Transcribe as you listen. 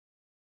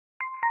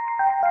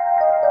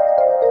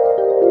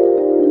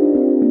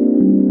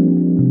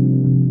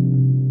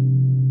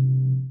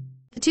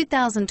The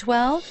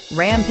 2012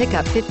 Ram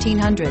Pickup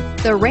 1500.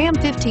 The Ram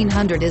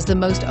 1500 is the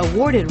most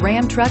awarded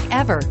Ram truck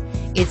ever.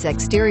 Its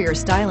exterior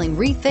styling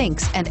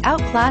rethinks and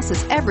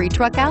outclasses every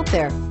truck out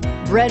there.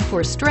 Bred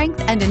for strength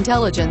and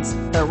intelligence,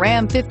 the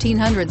Ram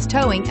 1500's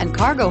towing and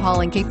cargo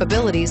hauling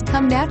capabilities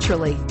come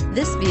naturally.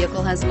 This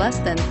vehicle has less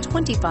than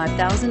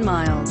 25,000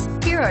 miles.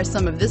 Here are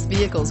some of this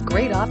vehicle's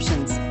great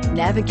options: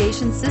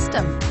 navigation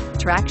system,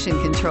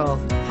 traction control,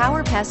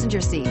 power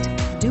passenger seat,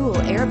 dual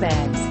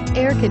airbags,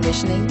 air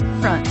conditioning,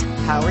 front,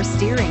 power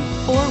steering,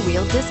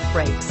 four-wheel disc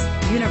brakes,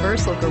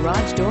 universal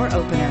garage door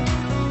opener,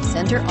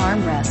 center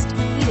armrest,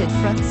 heated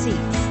front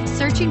seats.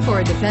 Searching for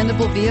a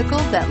dependable vehicle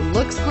that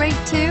looks great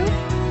too?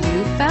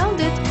 You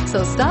found it,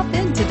 so stop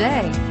in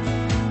today.